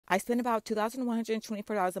I spend about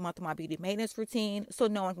 $2,124 a month on my beauty maintenance routine, so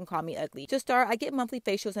no one can call me ugly. To start, I get monthly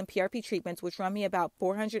facials and PRP treatments, which run me about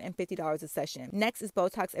 $450 a session. Next is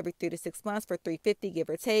Botox every 3 to 6 months for $350, give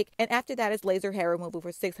or take. And after that is laser hair removal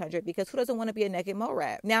for $600, because who doesn't want to be a naked mole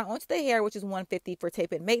rat? Now onto the hair, which is $150 for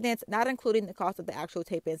tape-in maintenance, not including the cost of the actual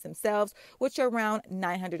tape-ins themselves, which are around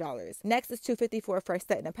 $900. Next is $250 for a fresh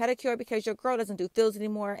set and a pedicure, because your girl doesn't do frills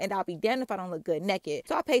anymore, and I'll be damned if I don't look good naked.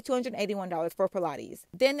 So I pay $281 for Pilates.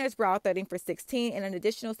 Then there's brow threading for $16 and an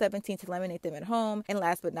additional $17 to laminate them at home. And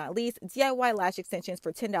last but not least, DIY lash extensions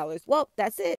for $10. Well, that's it.